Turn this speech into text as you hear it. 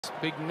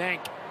Big Nank.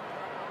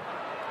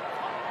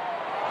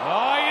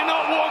 Oh, you're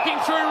not walking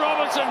through,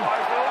 Robertson.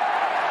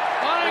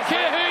 I don't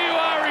care who you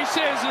are, he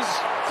says.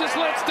 Just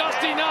lets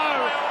Dusty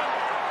know.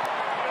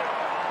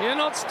 You're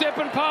not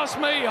stepping past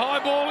me.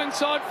 High ball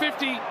inside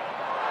 50.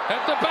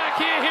 At the back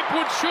here,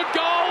 Hipwood should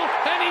goal,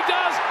 and he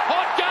does.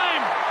 Hot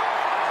game.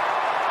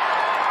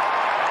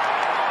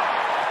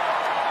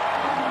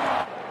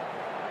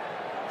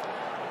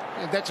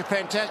 That's a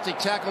fantastic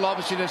tackle,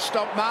 obviously, to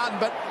stop Martin.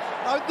 But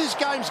this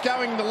game's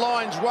going the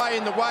Lions' way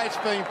in the way it's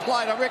being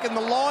played. I reckon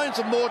the Lions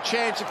have more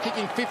chance of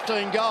kicking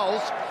 15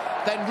 goals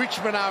than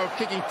Richmond are of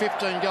kicking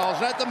 15 goals.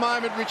 And at the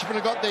moment, Richmond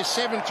have got their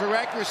 7 through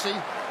accuracy.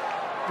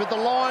 But the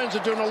Lions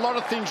are doing a lot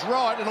of things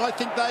right, and I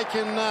think they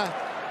can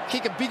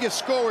kick a bigger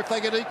score if they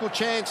get equal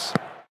chance.